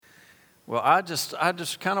Well, I just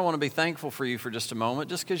kind of want to be thankful for you for just a moment,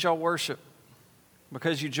 just because y'all worship,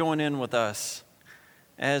 because you join in with us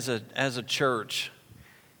as a church.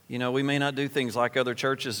 You know, we may not do things like other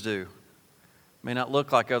churches do, may not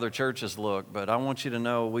look like other churches look, but I want you to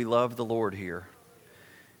know we love the Lord here.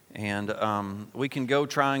 And we can go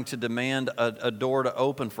trying to demand a door to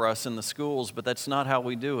open for us in the schools, but that's not how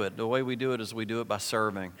we do it. The way we do it is we do it by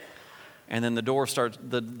serving. And then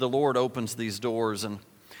the Lord opens these doors. And,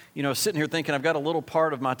 you know, sitting here thinking, I've got a little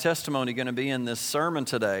part of my testimony going to be in this sermon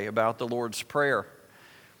today about the Lord's Prayer.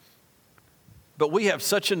 But we have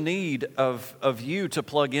such a need of you to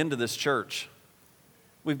plug into this church.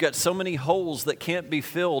 We've got so many holes that can't be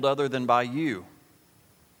filled other than by you.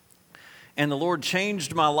 And the Lord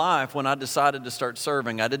changed my life when I decided to start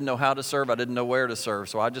serving. I didn't know how to serve. I didn't know where to serve.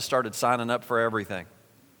 So I just started signing up for everything.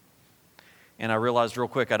 And I realized real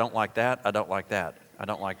quick, I don't like that. I don't like that. I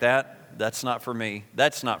don't like that. That's not for me.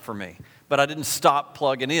 That's not for me. But I didn't stop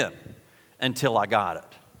plugging in until I got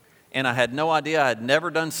it. And I had no idea. I had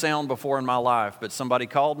never done sound before in my life. But somebody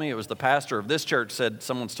called me. It was the pastor of this church said,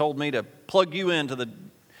 someone's told me to plug you into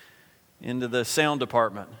the sound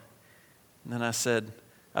department. And then I said,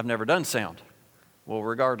 I've never done sound. Well,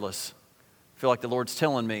 regardless, I feel like the Lord's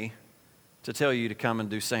telling me to tell you to come and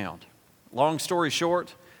do sound. Long story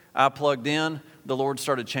short, I plugged in. The Lord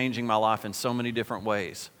started changing my life in so many different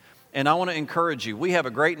ways. And I want to encourage you. We have a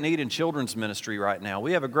great need in children's ministry right now.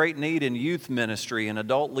 We have a great need in youth ministry and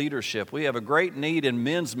adult leadership. We have a great need in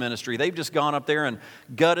men's ministry. They've just gone up there and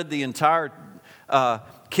gutted the entire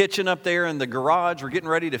kitchen up there in the garage. We're getting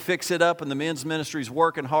ready to fix it up, and the men's ministry is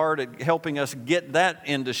working hard at helping us get that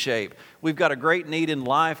into shape. We've got a great need in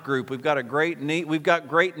life group. We've got great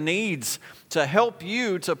needs to help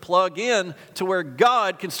you to plug in to where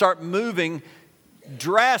God can start moving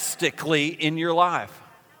drastically in your life.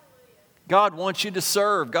 God wants you to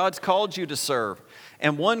serve. God's called you to serve.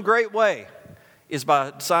 And one great way is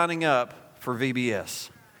by signing up for VBS.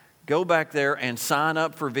 Go back there and sign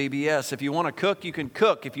up for VBS. If you want to cook, you can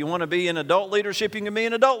cook. If you want to be in adult leadership, you can be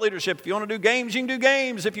in adult leadership. If you want to do games, you can do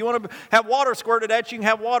games. If you want to have water squirted at you, you can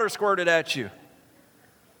have water squirted at you.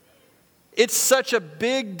 It's such a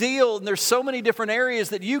big deal, and there's so many different areas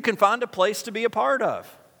that you can find a place to be a part of.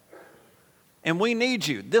 And we need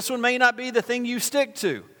you. This one may not be the thing you stick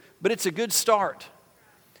to, but it's a good start.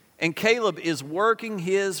 And Caleb is working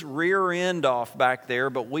his rear end off back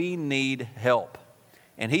there, but we need help.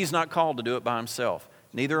 And he's not called to do it by himself.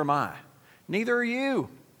 Neither am I. Neither are you.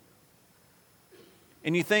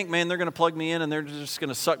 And you think, man, they're going to plug me in and they're just going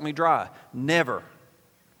to suck me dry. Never.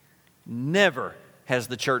 Never has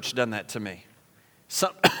the church done that to me.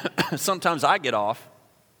 Sometimes I get off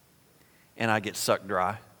and I get sucked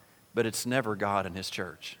dry, but it's never God and His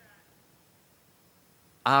church.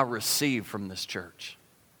 I receive from this church.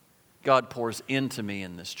 God pours into me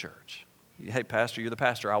in this church. Hey, pastor, you're the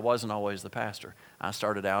pastor. I wasn't always the pastor. I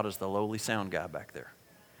started out as the lowly sound guy back there,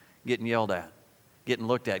 getting yelled at, getting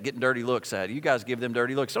looked at, getting dirty looks at. You guys give them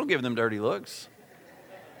dirty looks. Don't give them dirty looks.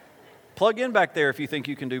 Plug in back there if you think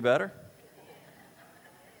you can do better.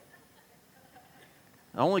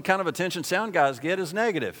 The only kind of attention sound guys get is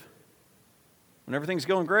negative. When everything's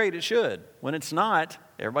going great, it should. When it's not,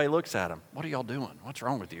 everybody looks at them. What are y'all doing? What's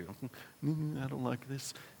wrong with you? I don't like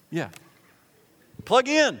this. Yeah. Plug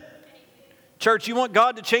in. Church, you want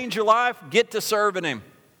God to change your life? Get to serving Him.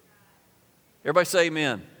 Everybody say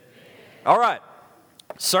amen. All right.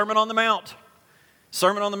 Sermon on the Mount.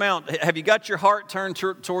 Sermon on the Mount. Have you got your heart turned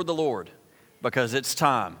toward the Lord? Because it's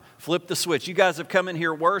time. Flip the switch. You guys have come in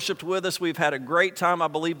here, worshiped with us. We've had a great time. I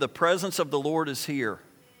believe the presence of the Lord is here.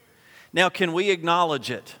 Now, can we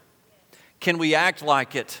acknowledge it? Can we act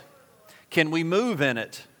like it? Can we move in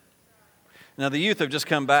it? Now, the youth have just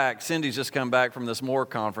come back. Cindy's just come back from this MORE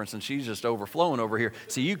conference, and she's just overflowing over here.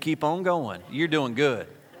 So you keep on going. You're doing good.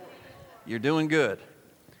 You're doing good.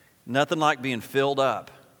 Nothing like being filled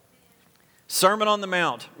up. Sermon on the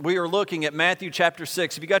Mount. We are looking at Matthew chapter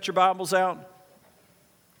 6. Have you got your Bibles out?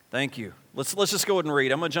 Thank you. Let's just go ahead and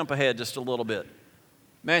read. I'm going to jump ahead just a little bit.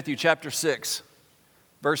 Matthew chapter 6,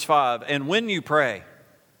 verse 5. And when you pray,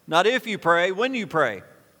 not if you pray, when you pray,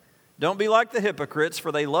 don't be like the hypocrites,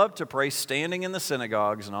 for they love to pray standing in the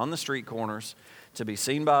synagogues and on the street corners to be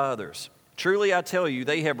seen by others. Truly, I tell you,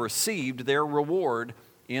 they have received their reward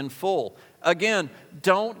in full. Again,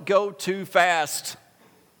 don't go too fast.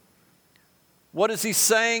 What is he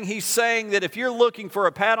saying? He's saying that if you're looking for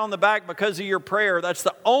a pat on the back because of your prayer, that's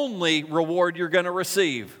the only reward you're going to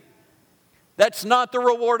receive. That's not the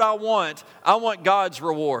reward I want. I want God's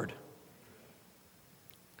reward.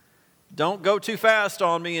 Don't go too fast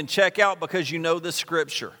on me and check out because you know the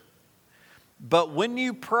scripture. But when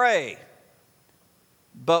you pray,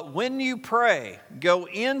 But when you pray, go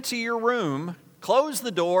into your room, close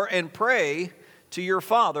the door, and pray to your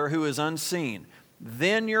Father who is unseen.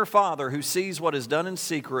 Then your Father who sees what is done in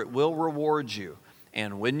secret will reward you.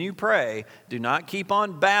 And when you pray, do not keep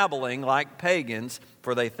on babbling like pagans,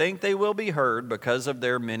 for they think they will be heard because of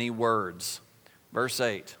their many words. Verse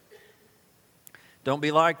 8. Don't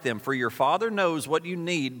be like them, for your Father knows what you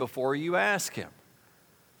need before you ask Him.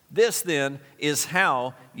 This then is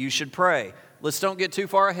how you should pray. Let's don't get too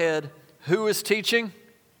far ahead. Who is teaching?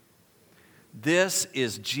 This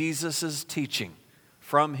is Jesus' teaching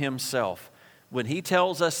from Himself. When He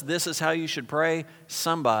tells us this is how you should pray,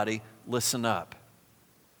 somebody listen up.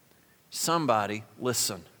 Somebody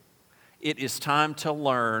listen. It is time to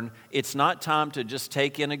learn. It's not time to just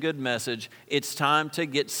take in a good message. It's time to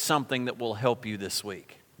get something that will help you this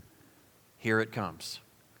week. Here it comes.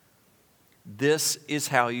 This is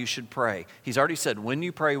how you should pray. He's already said, when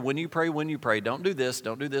you pray, when you pray, when you pray, don't do this,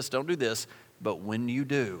 don't do this, don't do this. But when you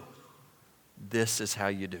do, this is how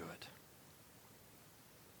you do it.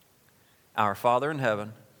 Our Father in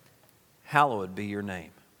heaven, hallowed be your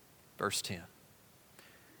name. Verse 10.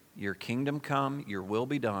 Your kingdom come, your will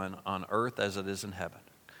be done on earth as it is in heaven.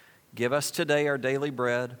 Give us today our daily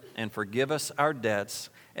bread, and forgive us our debts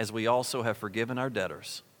as we also have forgiven our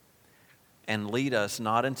debtors. And lead us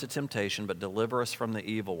not into temptation, but deliver us from the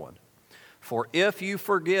evil one. For if you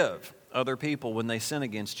forgive other people when they sin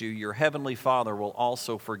against you, your heavenly Father will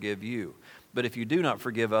also forgive you. But if you do not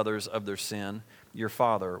forgive others of their sin, your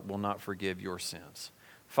Father will not forgive your sins.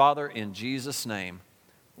 Father, in Jesus' name,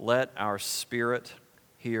 let our spirit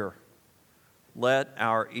hear. Let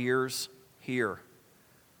our ears hear.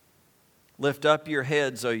 Lift up your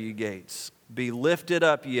heads, O ye gates. Be lifted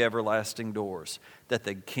up, ye everlasting doors, that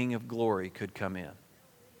the King of glory could come in.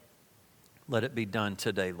 Let it be done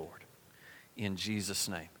today, Lord. In Jesus'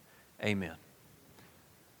 name, amen.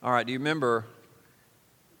 All right, do you remember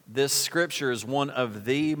this scripture is one of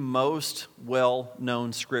the most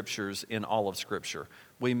well-known scriptures in all of Scripture.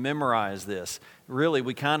 We memorize this. Really,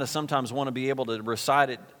 we kind of sometimes want to be able to recite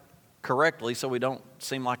it correctly so we don't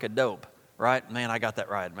seem like a dope, right? Man, I got that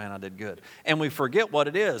right. Man, I did good. And we forget what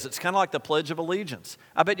it is. It's kind of like the Pledge of Allegiance.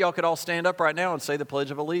 I bet y'all could all stand up right now and say the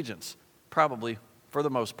Pledge of Allegiance. Probably, for the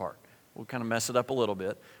most part. We'll kind of mess it up a little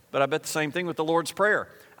bit. But I bet the same thing with the Lord's Prayer.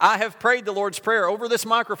 I have prayed the Lord's Prayer over this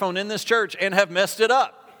microphone in this church and have messed it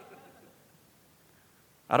up.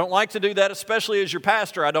 I don't like to do that, especially as your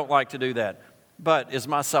pastor. I don't like to do that. But is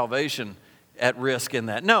my salvation at risk in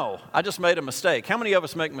that? No, I just made a mistake. How many of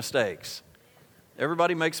us make mistakes?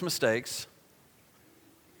 Everybody makes mistakes.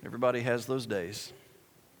 Everybody has those days.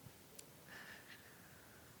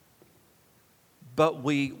 But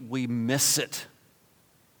we miss it.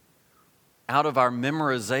 Out of our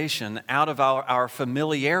memorization, out of our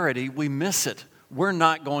familiarity, we miss it. We're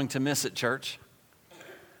not going to miss it, church.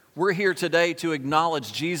 We're here today to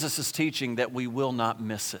acknowledge Jesus' teaching that we will not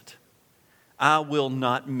miss it. I will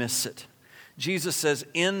not miss it. Jesus says,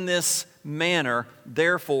 in this manner,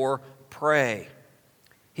 therefore, pray.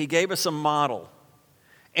 He gave us a model.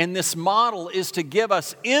 And this model is to give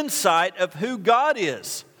us insight of who God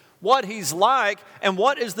is, what He's like, and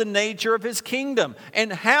what is the nature of His kingdom,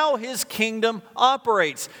 and how His kingdom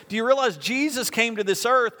operates. Do you realize Jesus came to this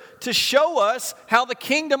earth to show us how the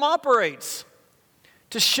kingdom operates?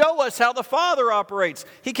 To show us how the Father operates.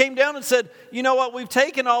 He came down and said, you know what, we've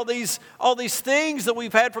taken all these things that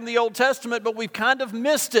we've had from the Old Testament, but we've kind of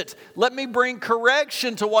missed it. Let me bring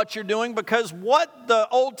correction to what you're doing, because what the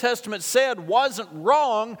Old Testament said wasn't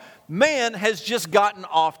wrong. Man has just gotten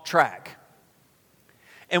off track.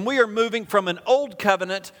 And we are moving from an old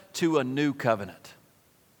covenant to a new covenant.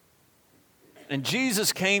 And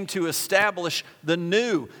Jesus came to establish the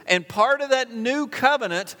new. And part of that new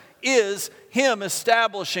covenant is Him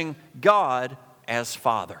establishing God as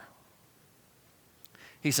Father.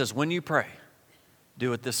 He says, when you pray,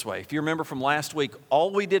 do it this way. If you remember from last week,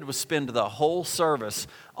 all we did was spend the whole service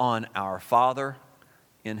on our Father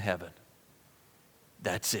in heaven.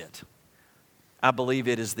 That's it. I believe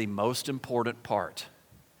it is the most important part.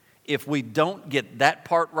 If we don't get that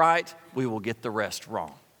part right, we will get the rest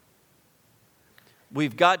wrong.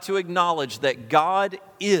 We've got to acknowledge that God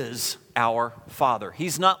is our Father.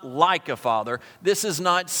 He's not like a father. This is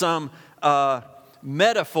not some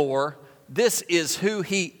metaphor. This is who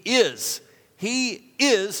He is. He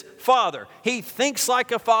is Father. He thinks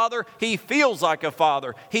like a father. He feels like a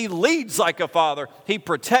father. He leads like a father. He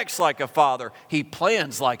protects like a father. He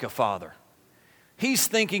plans like a father. He's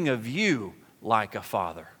thinking of you like a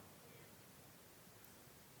father.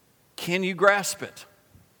 Can you grasp it?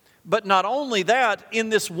 But not only that, in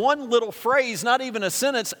this one little phrase, not even a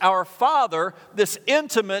sentence, our Father, this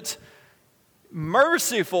intimate,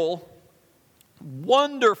 merciful,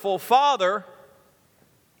 wonderful Father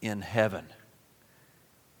in heaven,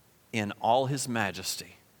 in all His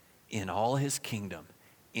majesty, in all His kingdom,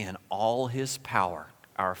 in all His power.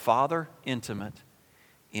 Our Father, intimate,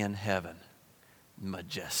 in heaven,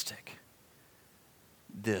 majestic.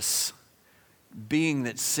 This being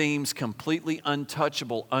that seems completely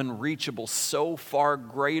untouchable, unreachable, so far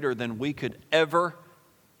greater than we could ever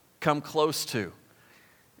come close to.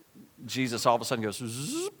 Jesus all of a sudden goes,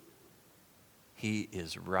 zzz, He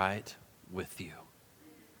is right with you.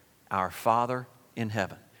 Our Father in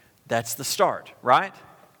heaven. That's the start, right?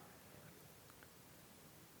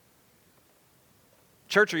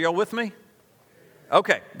 Church, are y'all with me?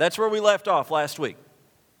 Okay, that's where we left off last week.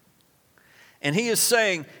 And He is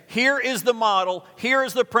saying, here is the model, here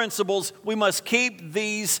is the principles. We must keep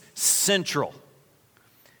these central.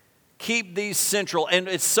 Keep these central. And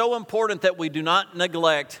it's so important that we do not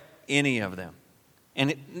neglect any of them.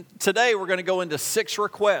 And today we're going to go into 6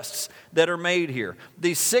 requests that are made here.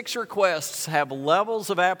 These 6 requests have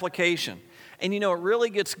levels of application. And it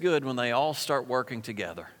really gets good when they all start working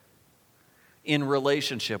together in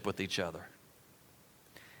relationship with each other.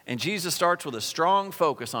 And Jesus starts with a strong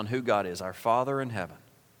focus on who God is, our Father in heaven,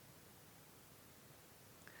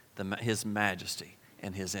 His majesty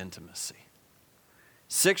and His intimacy.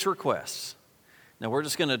 6 requests. Now we're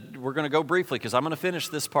going to go briefly because I'm going to finish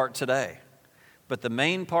this part today. But the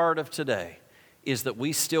main part of today is that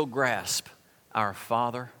we still grasp our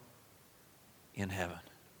Father in heaven.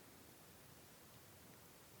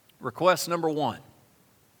 Request number 1.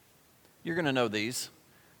 You're going to know these.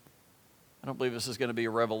 I don't believe this is going to be a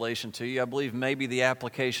revelation to you. I believe maybe the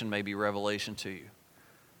application may be revelation to you.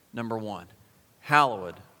 Number 1,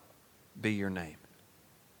 hallowed be your name.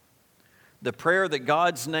 The prayer that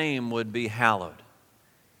God's name would be hallowed.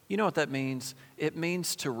 You know what that means? It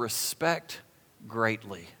means to respect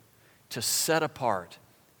greatly, to set apart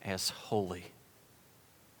as holy,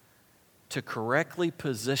 to correctly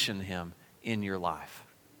position Him in your life.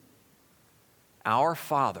 Our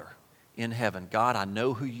Father in heaven, God, I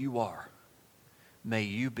know who you are. May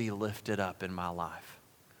you be lifted up in my life.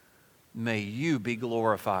 May you be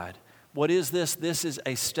glorified. What is this? This is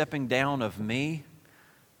a stepping down of me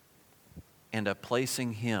and a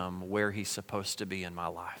placing Him where He's supposed to be in my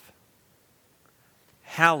life.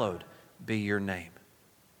 Hallowed be your name.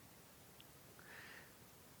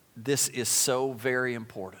 This is so very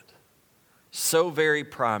important, so very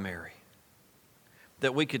primary,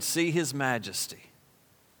 that we could see His majesty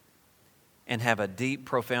and have a deep,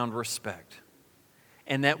 profound respect.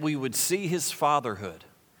 And that we would see His fatherhood,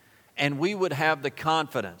 and we would have the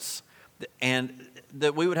confidence, and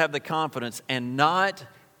not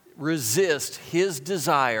resist His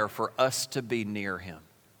desire for us to be near Him.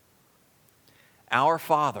 Our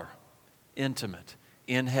Father, intimate,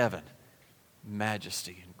 in heaven,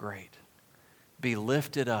 majesty and great, be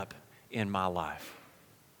lifted up in my life.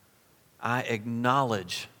 I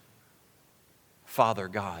acknowledge, Father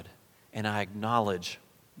God, and I acknowledge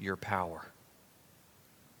your power.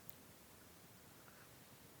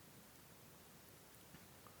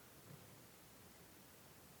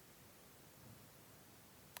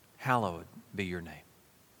 Hallowed be your name.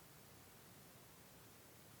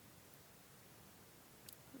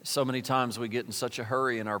 So many times we get in such a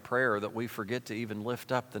hurry in our prayer that we forget to even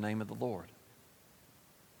lift up the name of the Lord.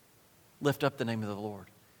 Lift up the name of the Lord.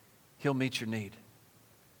 He'll meet your need.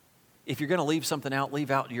 If you're going to leave something out,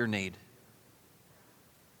 leave out your need.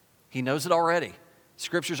 He knows it already.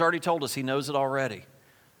 Scripture's already told us He knows it already.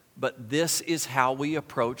 But this is how we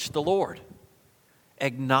approach the Lord.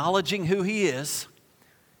 Acknowledging who He is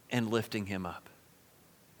and lifting Him up.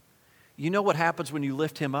 You know what happens when you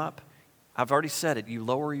lift Him up? I've already said it. You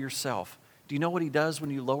lower yourself. Do you know what He does when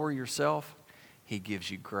you lower yourself? He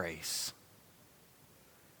gives you grace.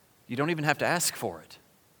 You don't even have to ask for it.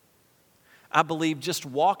 I believe just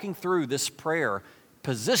walking through this prayer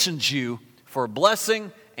positions you for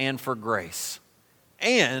blessing and for grace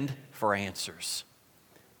and for answers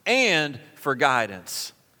and for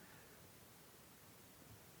guidance.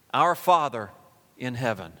 Our Father in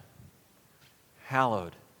heaven,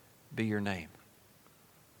 hallowed be your name.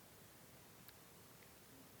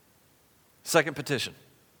 Second petition.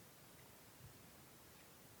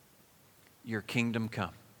 Your kingdom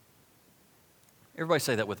come. Everybody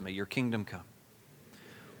say that with me. Your kingdom come.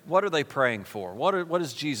 What are they praying for? What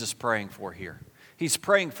is Jesus praying for here? He's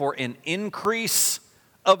praying for an increase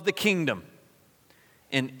of the kingdom.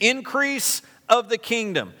 An increase of the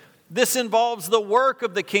kingdom. This involves the work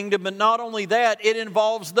of the kingdom, but not only that, it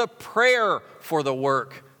involves the prayer for the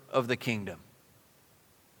work of the kingdom.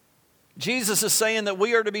 Jesus is saying that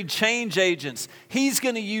we are to be change agents. He's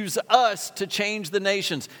going to use us to change the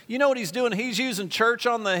nations. You know what He's doing? He's using Church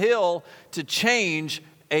on the Hill to change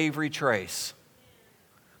Avery Trace.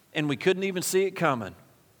 And we couldn't even see it coming.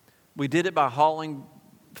 We did it by hauling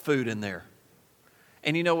food in there.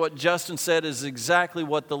 And you know what Justin said is exactly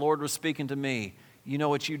what the Lord was speaking to me. You know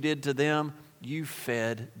what you did to them? You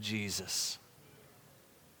fed Jesus.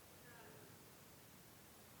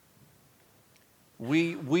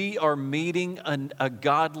 We are meeting a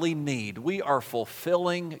godly need. We are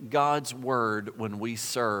fulfilling God's word when we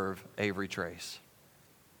serve Avery Trace.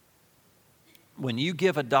 When you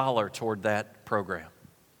give $1 toward that program,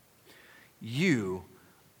 you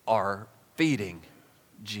are feeding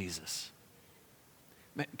Jesus.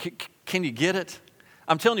 Man, can you get it?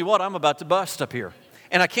 I'm telling you what, I'm about to bust up here.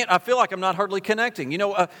 And I feel like I'm not hardly connecting. You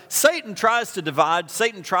know, Satan tries to divide.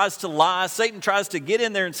 Satan tries to lie. Satan tries to get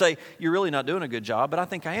in there and say, you're really not doing a good job, but I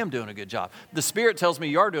think I am doing a good job. The Spirit tells me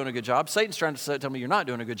you are doing a good job. Satan's trying to tell me you're not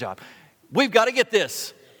doing a good job. We've got to get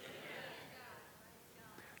this.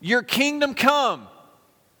 Your kingdom come.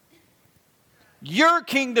 Your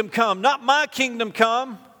kingdom come, not my kingdom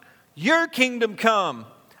come. Your kingdom come.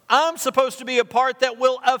 I'm supposed to be a part that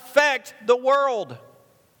will affect the world.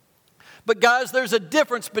 But guys, there's a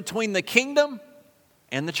difference between the kingdom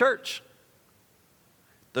and the church.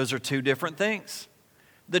 Those are two different things.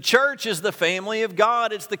 The church is the family of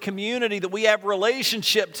God. It's the community that we have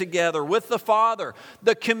relationship together with the Father.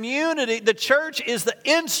 The community, the church is the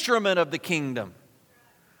instrument of the kingdom.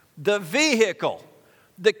 The vehicle.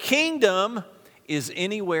 The kingdom is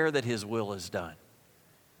anywhere that His will is done.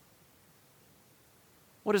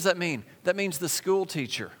 What does that mean? That means the school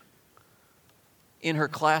teacher in her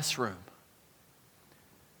classroom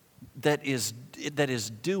that is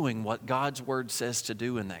doing what God's word says to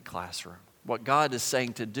do in that classroom. What God is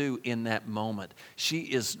saying to do in that moment. She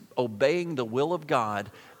is obeying the will of God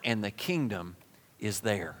and the kingdom is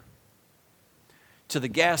there. To the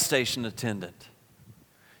gas station attendant,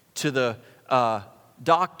 to the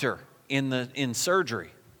doctor in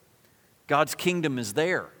surgery, God's kingdom is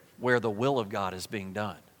there where the will of God is being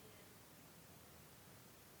done.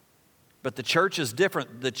 But the church is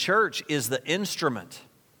different. The church is the instrument.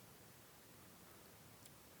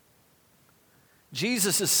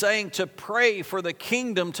 Jesus is saying to pray for the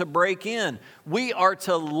kingdom to break in. We are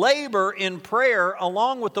to labor in prayer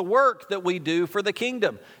along with the work that we do for the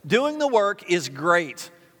kingdom. Doing the work is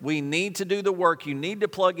great. We need to do the work. You need to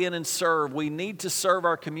plug in and serve. We need to serve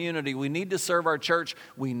our community. We need to serve our church.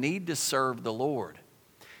 We need to serve the Lord.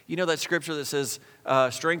 You know that scripture that says,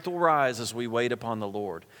 strength will rise as we wait upon the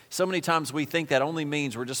Lord. So many times we think that only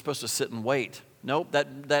means we're just supposed to sit and wait. Nope,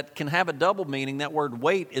 that can have a double meaning. That word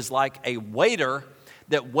wait is like a waiter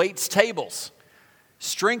that waits tables.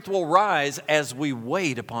 Strength will rise as we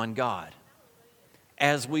wait upon God.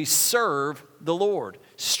 As we serve the Lord.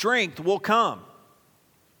 Strength will come.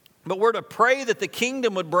 But we're to pray that the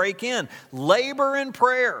kingdom would break in. Labor in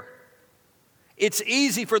prayer. It's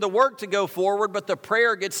easy for the work to go forward, but the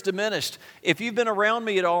prayer gets diminished. If you've been around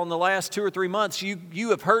me at all in the last 2 or 3 months, you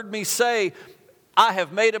have heard me say, I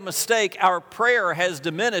have made a mistake. Our prayer has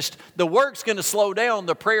diminished. The work's going to slow down.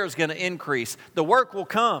 The prayer is going to increase. The work will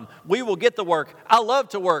come. We will get the work. I love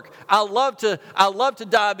to work. I love to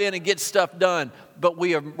dive in and get stuff done. But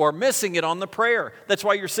we're missing it on the prayer. That's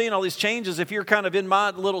why you're seeing all these changes. If you're kind of in my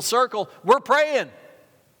little circle, we're praying.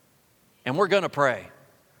 And we're going to pray.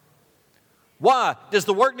 Why? Does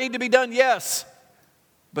the work need to be done? Yes.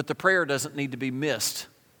 But the prayer doesn't need to be missed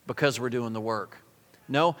because we're doing the work.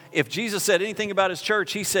 No, if Jesus said anything about His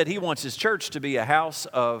church, He said He wants His church to be a house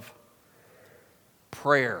of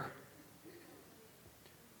prayer.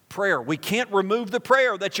 Prayer. We can't remove the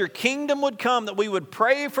prayer that your kingdom would come, that we would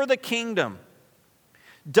pray for the kingdom.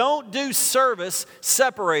 Don't do service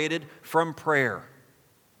separated from prayer.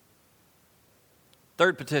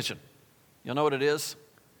 Third petition. You'll know what it is?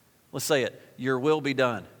 Let's say it. Your will be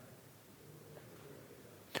done.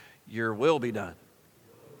 Your will be done.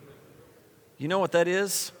 You know what that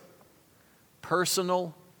is?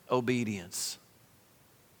 Personal obedience.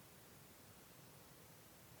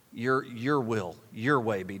 Your will, your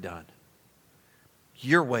way be done.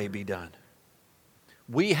 Your way be done.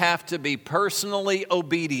 We have to be personally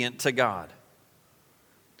obedient to God.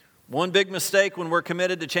 One big mistake when we're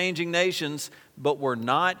committed to changing nations, but we're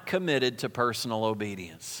not committed to personal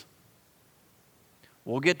obedience.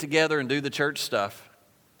 We'll get together and do the church stuff.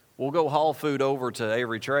 We'll go haul food over to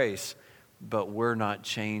Avery Trace, but we're not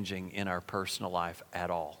changing in our personal life at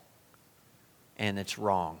all. And it's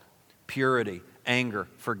wrong. purity, anger,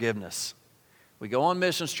 forgiveness. We go on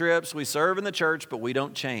mission trips, we serve in the church, but we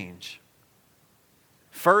don't change.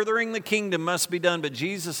 Furthering the kingdom must be done, but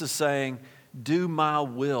Jesus is saying, do my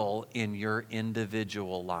will in your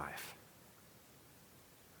individual life.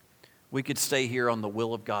 We could stay here on the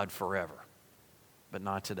will of God forever, but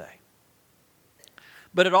not today.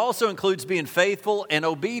 But it also includes being faithful and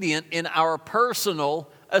obedient in our personal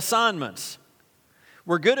assignments.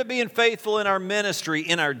 We're good at being faithful in our ministry,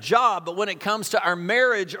 in our job, but when it comes to our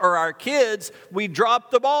marriage or our kids, we drop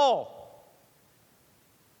the ball.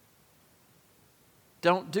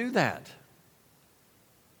 Don't do that.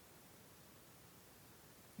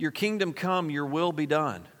 Your kingdom come, your will be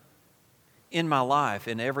done in my life,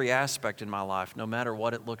 in every aspect in my life, no matter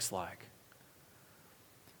what it looks like.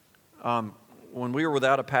 When we were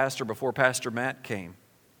without a pastor before Pastor Matt came,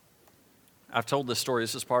 I've told this story.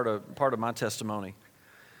 This is part of my testimony.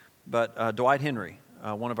 But Dwight Henry,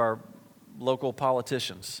 one of our local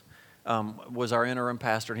politicians, was our interim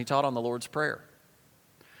pastor, and he taught on the Lord's Prayer.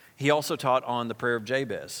 He also taught on the prayer of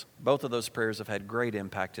Jabez. Both of those prayers have had great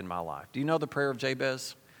impact in my life. Do you know the prayer of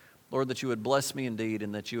Jabez? Lord, that you would bless me indeed,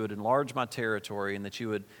 and that you would enlarge my territory, and that you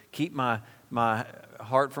would keep my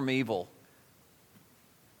heart from evil.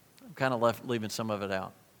 I'm kind of leaving some of it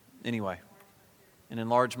out. Anyway, and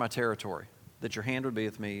enlarge my territory. That your hand would be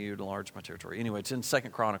with me, you would enlarge my territory. Anyway, it's in 2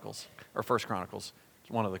 Chronicles, or 1 Chronicles.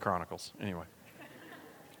 It's one of the Chronicles. Anyway.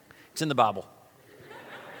 It's in the Bible.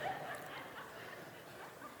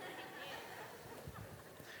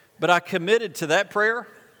 But I committed to that prayer,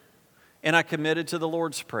 and I committed to the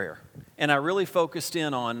Lord's Prayer. And I really focused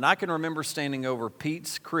in on, and I can remember standing over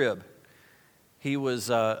Pete's crib. He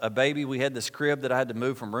was a baby. We had this crib that I had to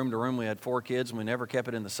move from room to room. We had 4 kids, and we never kept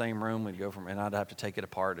it in the same room. And I'd have to take it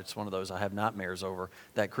apart. It's one of those, I have nightmares over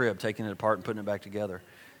that crib, taking it apart and putting it back together.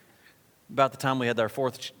 About the time we had our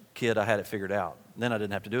 4th kid, I had it figured out. Then I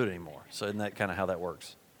didn't have to do it anymore. So isn't that kind of how that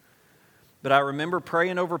works? But I remember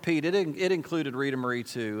praying over Pete. It included Rita Marie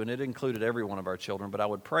too, and it included every one of our children. But I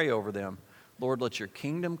would pray over them, Lord, let your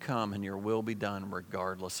kingdom come and your will be done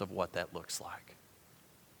regardless of what that looks like.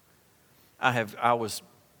 I was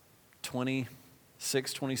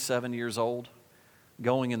 26, 27 years old,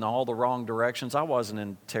 going in all the wrong directions. I wasn't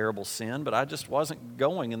in terrible sin, but I just wasn't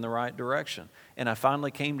going in the right direction. And I finally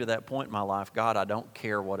came to that point in my life, God, I don't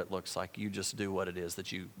care what it looks like. You just do what it is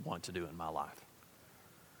that you want to do in my life.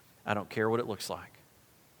 I don't care what it looks like.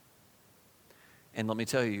 And let me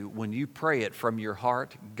tell you, when you pray it from your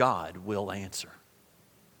heart, God will answer.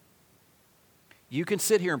 You can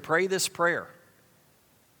sit here and pray this prayer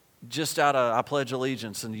just out of I pledge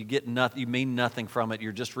allegiance, and you get nothing, you mean nothing from it,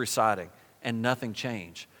 you're just reciting, and nothing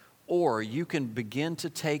changed. Or you can begin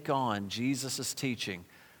to take on Jesus' teaching.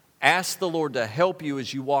 Ask the Lord to help you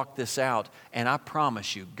as you walk this out, and I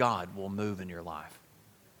promise you, God will move in your life.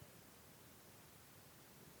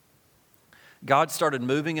 God started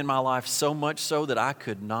moving in my life so much so that I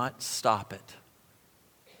could not stop it.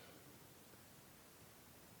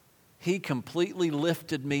 He completely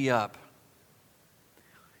lifted me up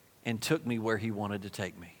and took me where He wanted to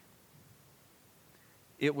take me.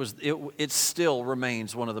 It still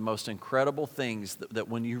remains one of the most incredible things that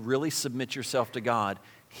when you really submit yourself to God,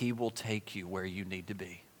 He will take you where you need to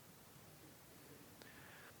be.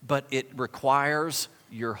 But it requires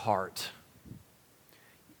your heart.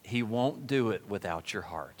 He won't do it without your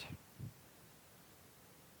heart.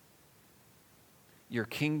 Your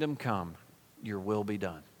kingdom come, your will be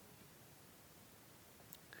done.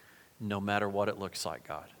 No matter what it looks like,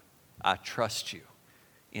 God. I trust you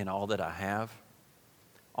in all that I have,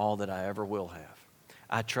 all that I ever will have.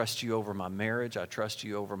 I trust you over my marriage. I trust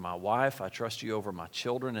you over my wife. I trust you over my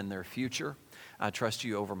children and their future. I trust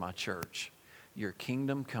you over my church. Your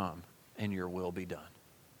kingdom come and your will be done.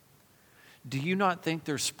 Do you not think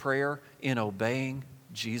there's prayer in obeying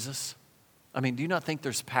Jesus? Do you not think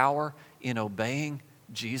there's power in obeying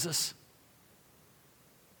Jesus?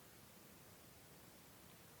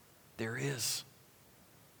 There is.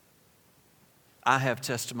 I have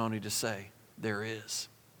testimony to say there is.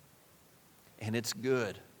 And it's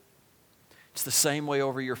good. It's the same way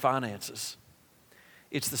over your finances.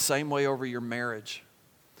 It's the same way over your marriage.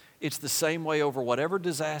 It's the same way over whatever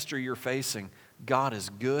disaster you're facing. God is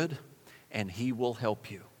good and He will help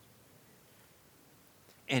you.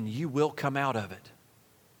 And you will come out of it.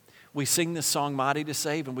 We sing this song, Mighty to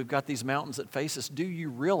Save, and we've got these mountains that face us. Do you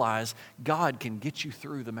realize God can get you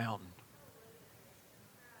through the mountain?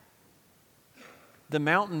 The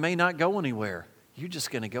mountain may not go anywhere. You're just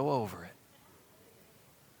going to go over it.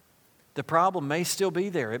 The problem may still be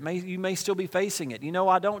there. You may still be facing it.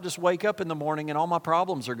 I don't just wake up in the morning and all my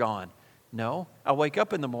problems are gone. No, I wake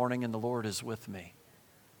up in the morning and the Lord is with me.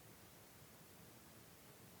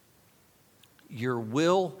 Your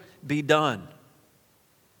will be done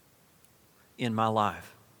in my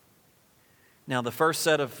life. Now, the first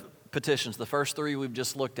set of petitions, the first three we've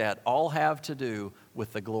just looked at, all have to do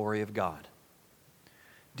with the glory of God.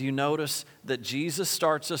 Do you notice that Jesus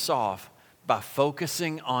starts us off by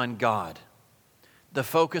focusing on God? The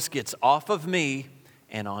focus gets off of me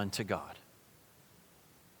and onto God.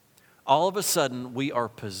 All of a sudden, we are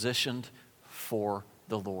positioned for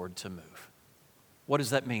the Lord to move. What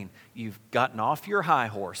does that mean? You've gotten off your high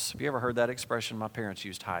horse. Have you ever heard that expression? My parents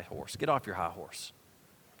used high horse. Get off your high horse.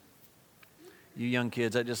 You young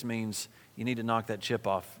kids, that just means you need to knock that chip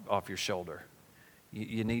off your shoulder.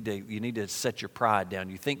 You need to set your pride down.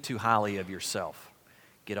 You think too highly of yourself.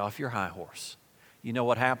 Get off your high horse. You know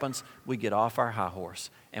what happens? We get off our high horse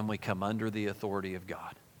and we come under the authority of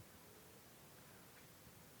God.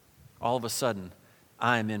 All of a sudden,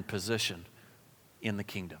 I am in position in the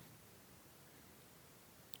kingdom.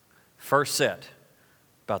 First set,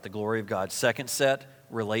 about the glory of God. Second set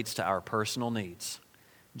relates to our personal needs.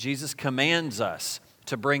 Jesus commands us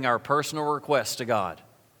to bring our personal requests to God.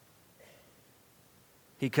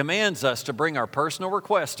 He commands us to bring our personal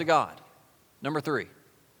requests to God. Number 3.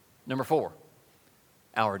 Number 4,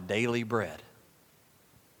 our daily bread.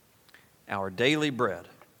 Our daily bread.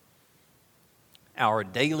 Our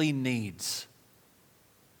daily needs.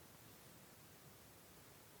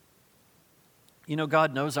 You know,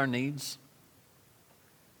 God knows our needs.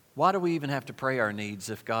 Why do we even have to pray our needs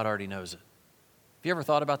if God already knows it? Have you ever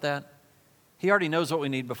thought about that? He already knows what we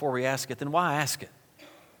need before we ask it, then why ask it?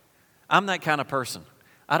 I'm that kind of person.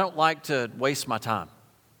 I don't like to waste my time.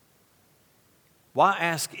 Why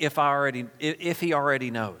ask if He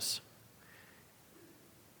already knows?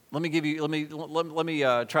 Let me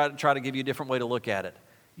try to give you a different way to look at it.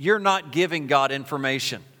 You're not giving God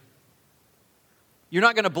information. You're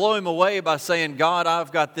not going to blow Him away by saying, God,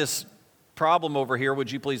 I've got this problem over here.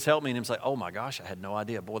 Would you please help me? And Him say, oh my gosh, I had no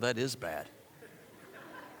idea. Boy, that is bad.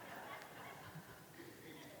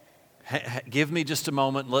 Give me just a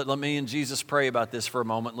moment. Let me and Jesus pray about this for a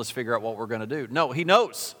moment. Let's figure out what we're going to do. No, He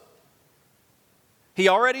knows. He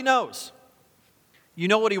already knows. You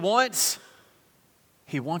know what He wants?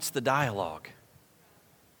 He wants the dialogue.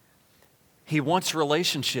 He wants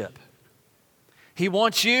relationship. He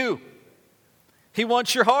wants you. He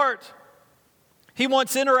wants your heart. He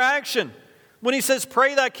wants interaction. When He says,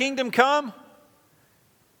 pray thy kingdom come,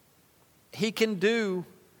 He can do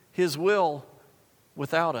His will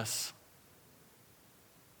without us.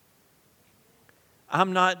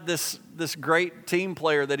 I'm not this great team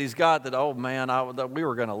player that He's got that, oh man, we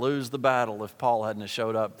were going to lose the battle if Paul hadn't have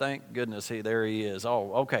showed up. Thank goodness there he is.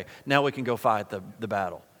 Oh, okay, now we can go fight the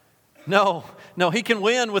battle. No, He can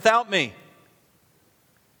win without me.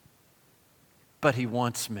 But He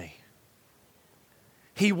wants me.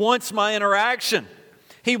 He wants my interaction.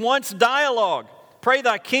 He wants dialogue. Pray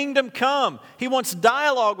thy kingdom come. He wants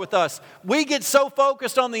dialogue with us. We get so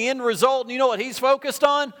focused on the end result, and you know what He's focused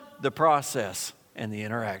on? The process and the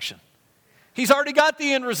interaction. He's already got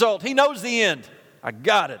the end result. He knows the end. I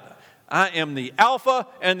got it. I am the Alpha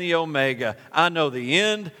and the Omega. I know the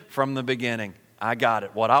end from the beginning. I got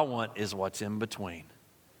it. What I want is what's in between.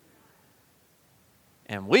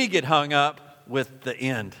 And we get hung up with the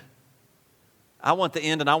end. I want the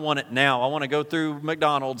end and I want it now. I want to go through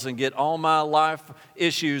McDonald's and get all my life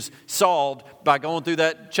issues solved by going through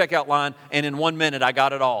that checkout line, and in 1 minute I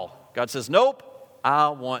got it all. God says, nope, I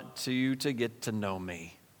want you to get to know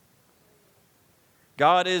me.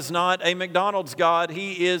 God is not a McDonald's God.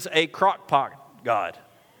 He is a crock-pot God.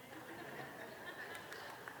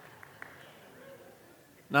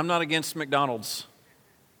 And I'm not against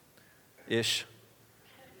McDonald's-ish.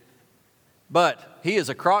 But He is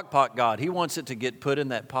a crock-pot God. He wants it to get put in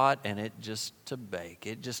that pot and it just to bake.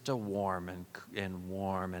 It just to warm and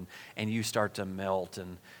warm and you start to melt.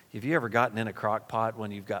 And have you ever gotten in a crock-pot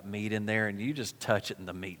when you've got meat in there and you just touch it and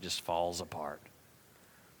the meat just falls apart?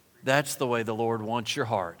 That's the way the Lord wants your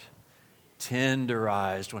heart.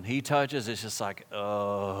 Tenderized. When He touches, it's just like,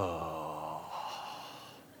 oh.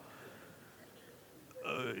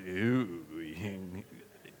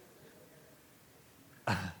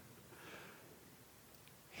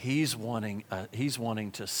 He's wanting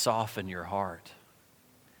to soften your heart.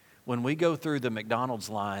 When we go through the McDonald's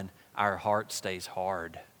line, our heart stays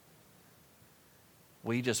hard.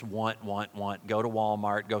 We just want. Go to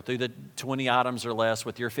Walmart, go through the 20 items or less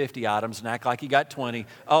with your 50 items and act like you got 20.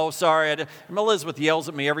 Oh, sorry. Elizabeth yells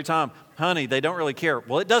at me every time, honey, they don't really care.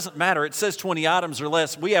 Well, it doesn't matter. It says 20 items or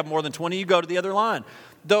less. We have more than 20. You go to the other line.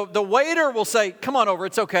 The waiter will say, come on over,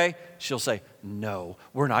 it's okay. She'll say, no,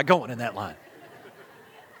 we're not going in that line.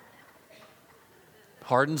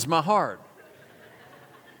 Hardens my heart.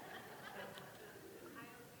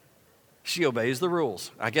 She obeys the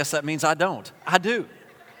rules. I guess that means I don't. I do.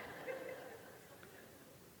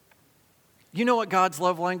 You know what God's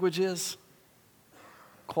love language is?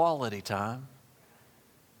 Quality time.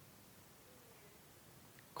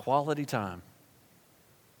 Quality time.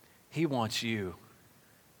 He wants you,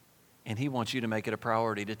 and He wants you to make it a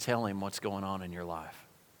priority to tell Him what's going on in your life.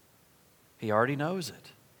 He already knows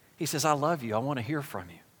it. He says, I love you. I want to hear from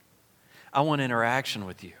you. I want interaction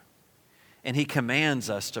with you. And He commands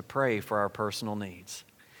us to pray for our personal needs.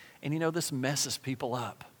 And you know, this messes people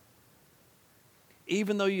up.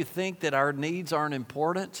 Even though you think that our needs aren't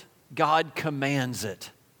important, God commands it.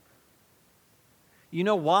 You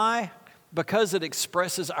know why? Because it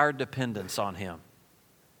expresses our dependence on Him.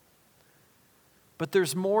 But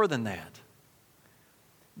there's more than that.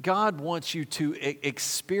 God wants you to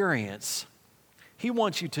experience, He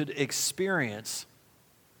wants you to experience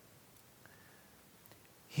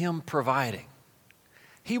Him providing.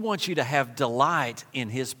 He wants you to have delight in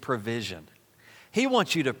His provision. He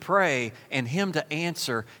wants you to pray and Him to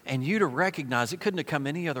answer and you to recognize it couldn't have come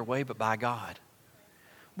any other way but by God.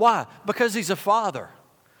 Why? Because He's a Father.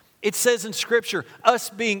 It says in Scripture, us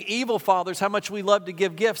being evil fathers, how much we love to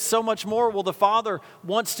give gifts, so much more will the Father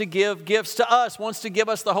wants to give gifts to us, wants to give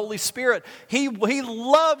us the Holy Spirit. He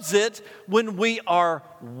loves it when we are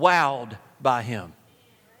wowed by Him.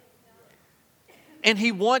 And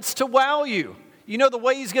He wants to wow you. You know the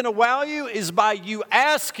way He's going to wow you is by you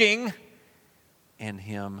asking and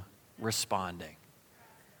Him responding.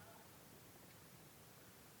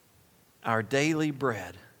 Our daily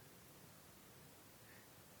bread.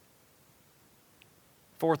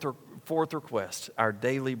 Fourth request, our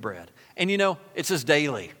daily bread. And you know, it says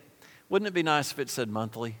daily. Wouldn't it be nice if it said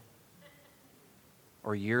monthly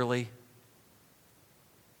or yearly?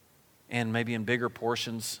 And maybe in bigger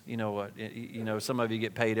portions, you know, some of you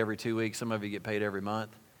get paid every 2 weeks, some of you get paid every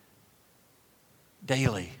month.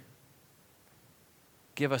 Daily.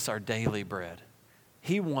 Give us our daily bread.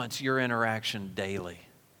 He wants your interaction daily.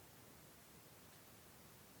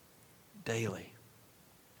 Daily.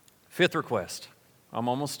 Fifth request. I'm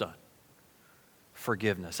almost done.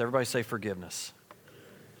 Forgiveness. Everybody say forgiveness.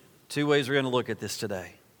 2 ways we're going to look at this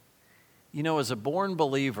today. You know, as a born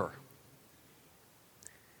believer,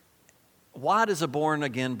 why does a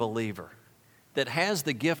born-again believer that has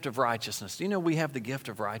the gift of righteousness, do you know we have the gift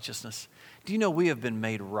of righteousness? Do you know we have been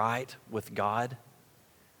made right with God?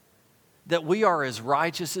 That we are as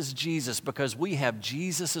righteous as Jesus because we have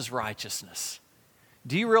Jesus' righteousness.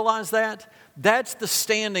 Do you realize that? That's the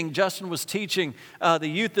standing Justin was teaching the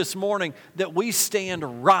youth this morning, that we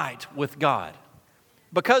stand right with God.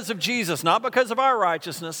 Because of Jesus, not because of our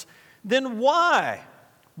righteousness. Then why?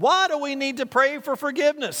 Why do we need to pray for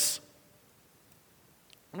forgiveness?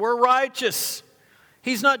 We're righteous.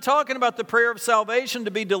 He's not talking about the prayer of salvation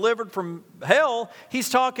to be delivered from hell. He's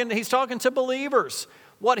talking to believers.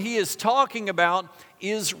 What he is talking about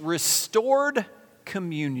is restored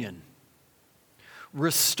communion.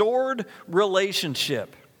 Restored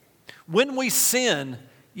relationship. When we sin,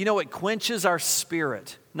 you know, it quenches our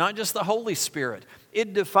spirit, not just the Holy Spirit.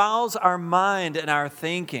 It defiles our mind and our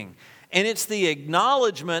thinking. And it's the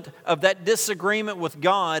acknowledgement of that disagreement with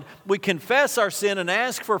God. We confess our sin and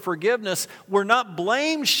ask for forgiveness. We're not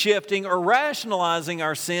blame shifting or rationalizing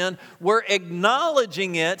our sin. We're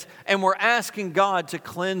acknowledging it and we're asking God to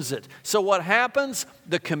cleanse it. So what happens?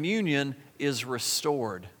 The communion is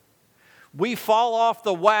restored. We fall off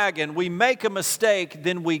the wagon, we make a mistake,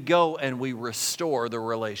 then we go and we restore the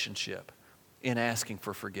relationship in asking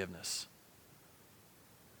for forgiveness.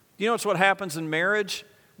 You know what happens in marriage?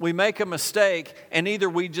 We make a mistake and either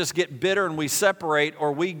we just get bitter and we separate,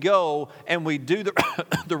 or we go and we do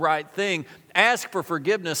the right thing, ask for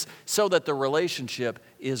forgiveness so that the relationship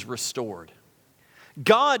is restored.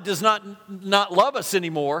 God does not love us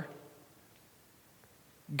anymore.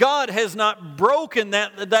 God has not broken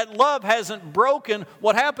that love hasn't broken.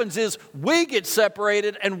 What happens is we get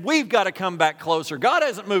separated and we've got to come back closer. God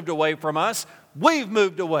hasn't moved away from us. We've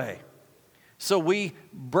moved away. So we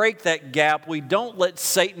break that gap. We don't let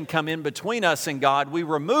Satan come in between us and God. We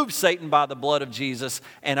remove Satan by the blood of Jesus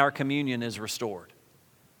and our communion is restored.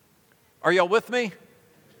 Are y'all with me?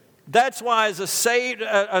 That's why as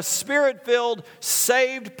a Spirit-filled,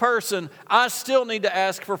 saved person, I still need to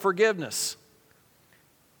ask for forgiveness.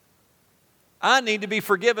 I need to be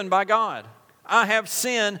forgiven by God. I have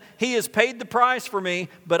sin. He has paid the price for me,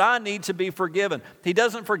 but I need to be forgiven. He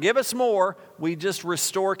doesn't forgive us more. We just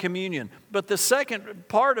restore communion. But the second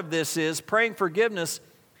part of this is praying forgiveness.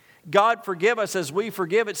 God forgive us as we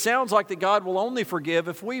forgive. It sounds like that God will only forgive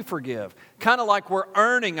if we forgive. Kind of like we're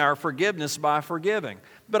earning our forgiveness by forgiving.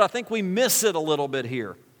 But I think we miss it a little bit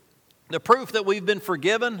here. The proof that we've been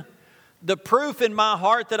forgiven, the proof in my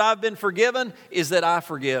heart that I've been forgiven is that I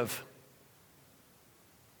forgive.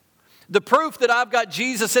 The proof that I've got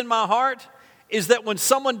Jesus in my heart is that when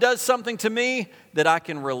someone does something to me, that I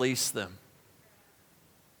can release them.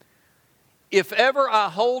 If ever I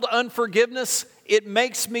hold unforgiveness, it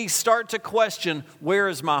makes me start to question, where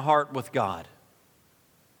is my heart with God?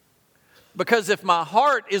 Because if my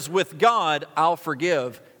heart is with God, I'll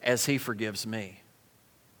forgive as He forgives me.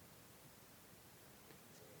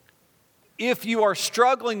 If you are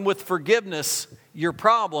struggling with forgiveness, your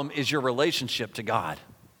problem is your relationship to God.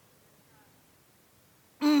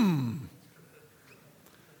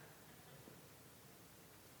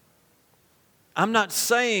 I'm not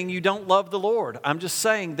saying you don't love the Lord. I'm just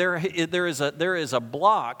saying there is a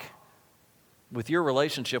block with your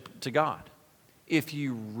relationship to God. If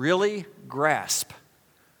you really grasp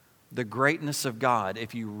the greatness of God,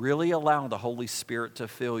 if you really allow the Holy Spirit to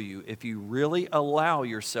fill you, if you really allow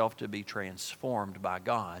yourself to be transformed by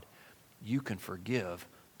God, you can forgive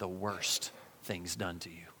the worst things done to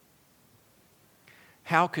you.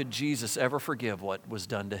 How could Jesus ever forgive what was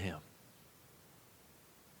done to Him?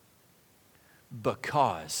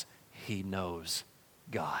 Because He knows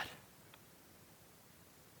God.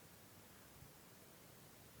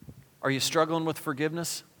 Are you struggling with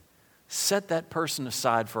forgiveness? Set that person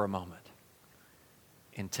aside for a moment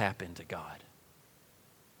and tap into God.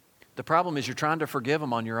 The problem is you're trying to forgive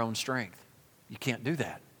them on your own strength. You can't do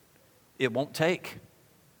that. It won't take.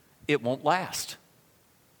 It won't last.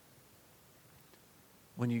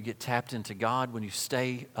 When you get tapped into God, when you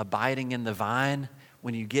stay abiding in the vine,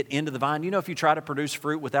 when you get into the vine, if you try to produce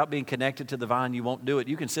fruit without being connected to the vine, you won't do it.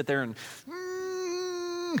 You can sit there and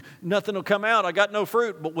nothing will come out. I got no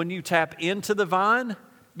fruit. But when you tap into the vine,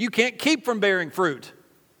 you can't keep from bearing fruit.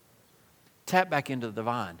 Tap back into the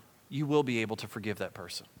vine. You will be able to forgive that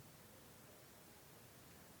person.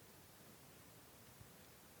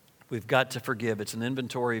 We've got to forgive. It's an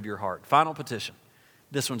inventory of your heart. Final petition.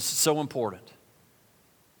 This one's so important.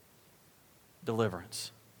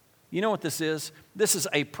 Deliverance. You know what this is? This is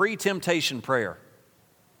a pre-temptation prayer.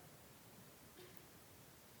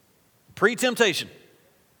 Pre-temptation.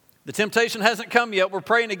 The temptation hasn't come yet. We're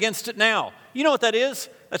praying against it now. You know what that is?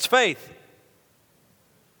 That's faith.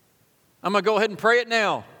 I'm going to go ahead and pray it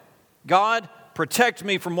now. God, protect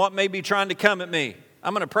me from what may be trying to come at me.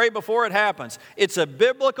 I'm going to pray before it happens. It's a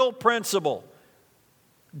biblical principle.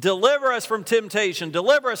 Deliver us from temptation.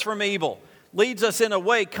 Deliver us from evil. Lead us in a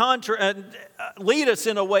way contrary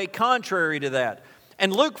to that.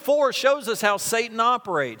 And Luke 4 shows us how Satan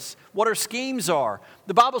operates, what our schemes are.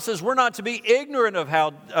 The Bible says we're not to be ignorant of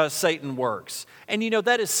how Satan works. And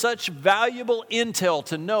that is such valuable intel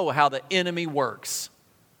to know how the enemy works.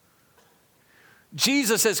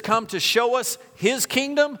 Jesus has come to show us His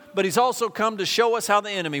kingdom, but He's also come to show us how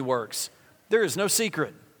the enemy works. There is no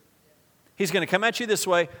secret. He's going to come at you this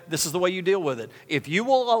way. This is the way you deal with it. If you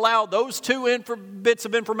will allow those two bits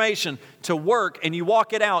of information to work and you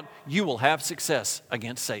walk it out, you will have success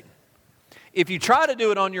against Satan. If you try to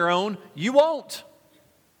do it on your own, you won't.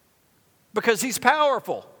 Because he's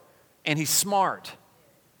powerful and he's smart.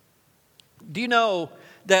 Do you know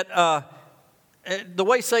that the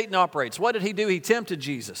way Satan operates, what did he do? He tempted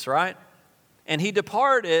Jesus, right? And he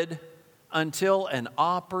departed until an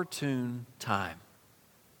opportune time.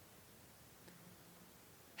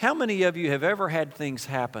 How many of you have ever had things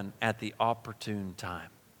happen at the opportune time?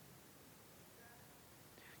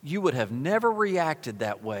 You would have never reacted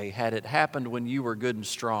that way had it happened when you were good and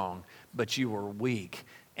strong, but you were weak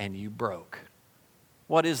and you broke.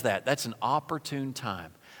 What is that? That's an opportune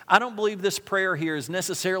time. I don't believe this prayer here is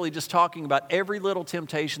necessarily just talking about every little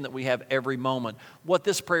temptation that we have every moment. What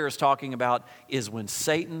this prayer is talking about is when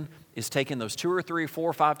Satan is taking those 2 or 3 or 4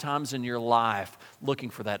 or 5 times in your life looking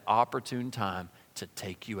for that opportune time to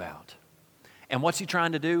take you out. And what's he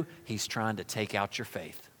trying to do? He's trying to take out your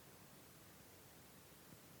faith.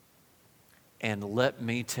 And let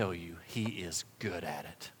me tell you, he is good at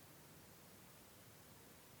it.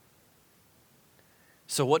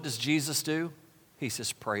 So what does Jesus do? He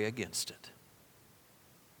says, pray against it.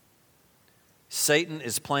 Satan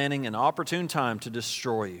is planning an opportune time to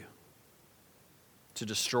destroy you. to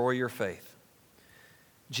destroy your faith.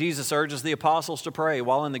 Jesus urges the apostles to pray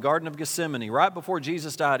while in the Garden of Gethsemane. Right before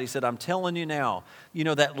Jesus died, he said, I'm telling you now,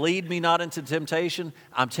 that lead me not into temptation,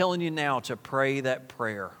 I'm telling you now to pray that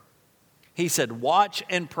prayer. He said, watch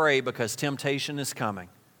and pray because temptation is coming.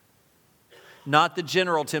 Not the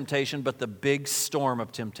general temptation, but the big storm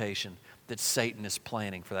of temptation that Satan is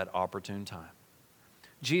planning for that opportune time.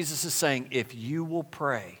 Jesus is saying, if you will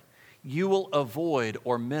pray, you will avoid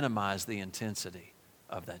or minimize the intensity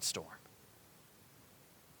of that storm.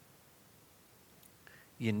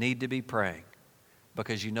 You need to be praying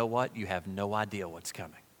because you know what? You have no idea what's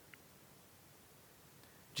coming.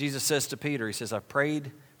 Jesus says to Peter, he says, I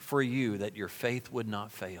prayed for you that your faith would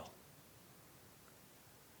not fail.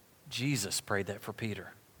 Jesus prayed that for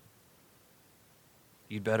Peter.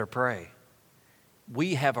 You'd better pray.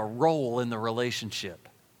 We have a role in the relationship.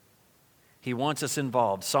 He wants us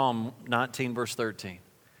involved. Psalm 19, verse 13. It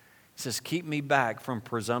says, keep me back from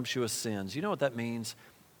presumptuous sins. You know what that means?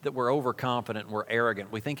 That we're overconfident and we're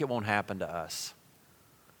arrogant. We think it won't happen to us.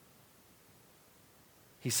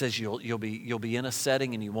 He says you'll be in a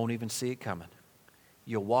setting and you won't even see it coming.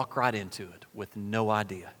 You'll walk right into it with no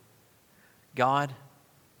idea. God,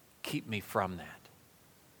 keep me from that.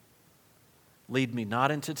 Lead me not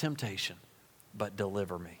into temptation, but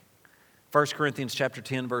deliver me. 1 Corinthians chapter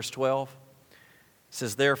 10, verse 12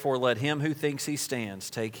 says, therefore let him who thinks he stands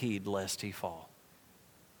take heed lest he fall.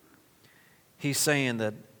 He's saying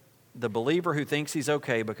that the believer who thinks he's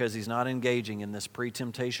okay because he's not engaging in this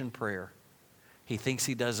pre-temptation prayer, he thinks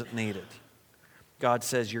he doesn't need it. God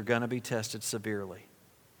says you're going to be tested severely.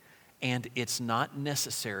 And it's not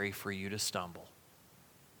necessary for you to stumble.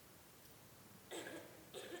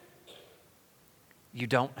 You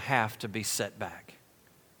don't have to be set back.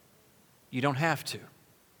 You don't have to.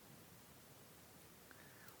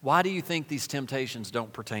 Why do you think these temptations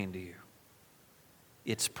don't pertain to you?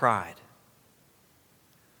 It's pride.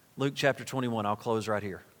 Luke chapter 21, I'll close right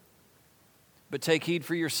here. But take heed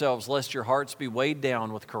for yourselves, lest your hearts be weighed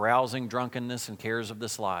down with carousing, drunkenness, and cares of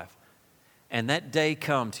this life. And that day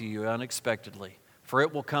come to you unexpectedly, for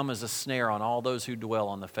it will come as a snare on all those who dwell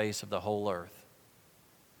on the face of the whole earth.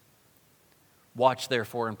 Watch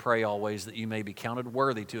therefore and pray always that you may be counted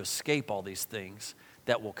worthy to escape all these things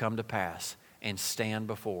that will come to pass and stand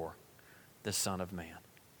before the Son of Man.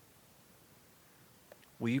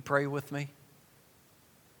 Will you pray with me?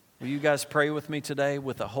 Will you guys pray with me today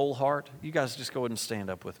with a whole heart? You guys just go ahead and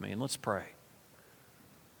stand up with me and let's pray.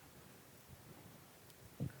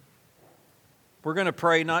 We're going to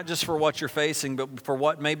pray not just for what you're facing, but for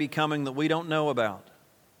what may be coming that we don't know about.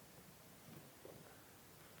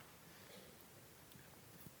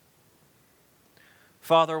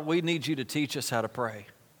 Father, we need you to teach us how to pray.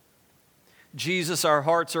 Jesus, our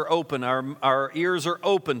hearts are open, our ears are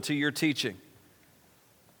open to your teaching.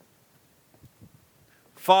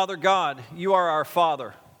 Father God, you are our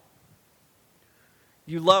Father.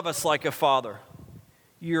 You love us like a father.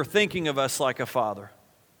 You're thinking of us like a father.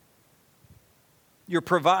 You're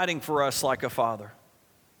providing for us like a father.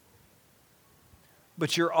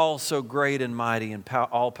 But you're also great and mighty and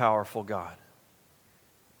all-powerful God.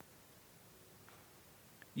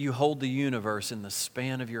 You hold the universe in the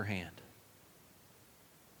span of your hand.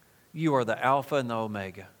 You are the Alpha and the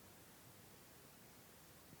Omega.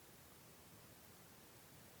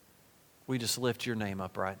 We just lift your name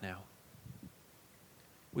up right now.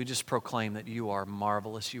 We just proclaim that you are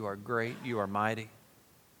marvelous, you are great, you are mighty,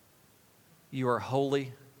 you are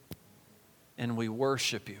holy, and we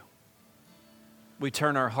worship you. We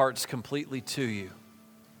turn our hearts completely to you.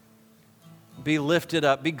 Be lifted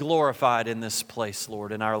up, be glorified in this place,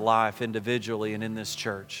 Lord, in our life individually and in this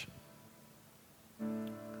church.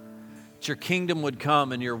 That your kingdom would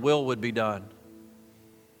come and your will would be done.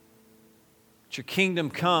 That your kingdom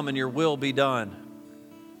come and your will be done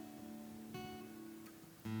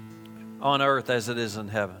on earth as it is in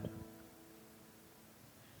heaven.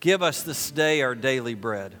 Give us this day our daily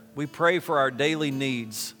bread. We pray for our daily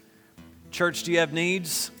needs. Church, do you have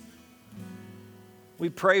needs? We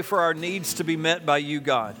pray for our needs to be met by you,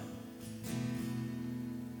 God.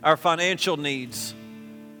 Our financial needs,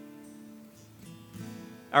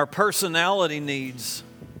 our personality needs,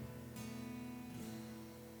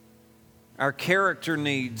 our character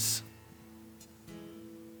needs,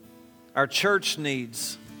 our church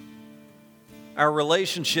needs, our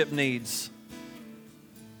relationship needs.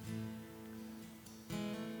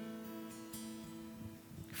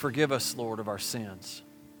 Forgive us, Lord, of our sins.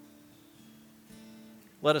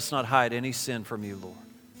 Let us not hide any sin from you, Lord.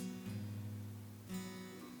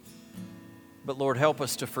 But Lord, help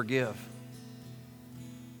us to forgive.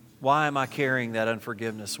 Why am I carrying that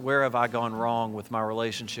unforgiveness? Where have I gone wrong with my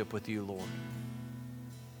relationship with you, Lord?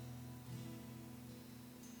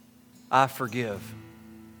 I forgive.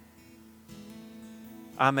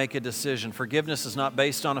 I make a decision. Forgiveness is not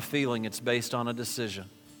based on a feeling, it's based on a decision.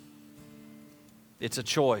 It's a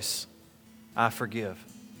choice. I forgive.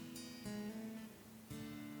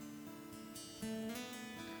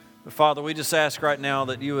 But Father, we just ask right now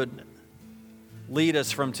that you would lead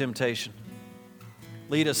us from temptation.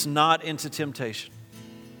 Lead us not into temptation,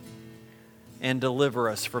 and deliver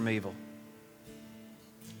us from evil.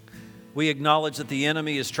 We acknowledge that the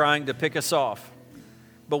enemy is trying to pick us off,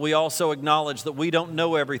 but we also acknowledge that we don't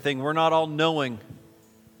know everything. We're not all knowing.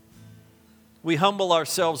 We humble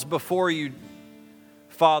ourselves before you,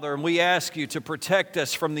 Father, and we ask you to protect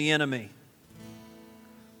us from the enemy.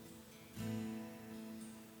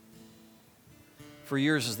 For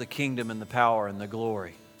yours is the kingdom and the power and the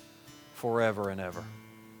glory forever and ever.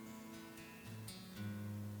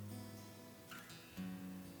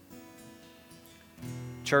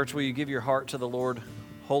 Church, will you give your heart to the Lord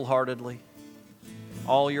wholeheartedly?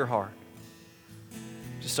 All your heart.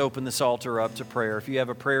 Just open this altar up to prayer. If you have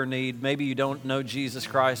a prayer need, maybe you don't know Jesus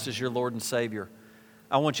Christ as your Lord and Savior,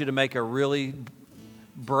 I want you to make a really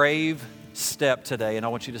brave step today, and I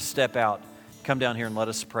want you to step out. Come down here and let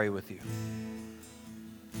us pray with you.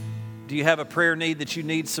 Do you have a prayer need that you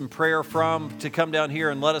need some prayer from, to come down here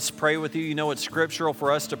and let us pray with you? You know it's scriptural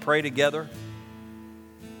for us to pray together.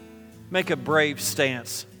 Make a brave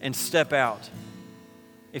stance and step out.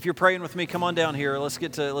 If you're praying with me, come on down here. Let's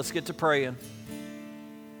get to praying.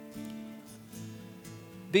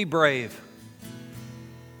 Be brave.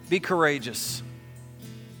 Be courageous.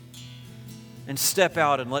 And step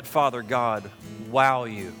out and let Father God wow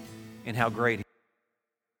you in how great He is.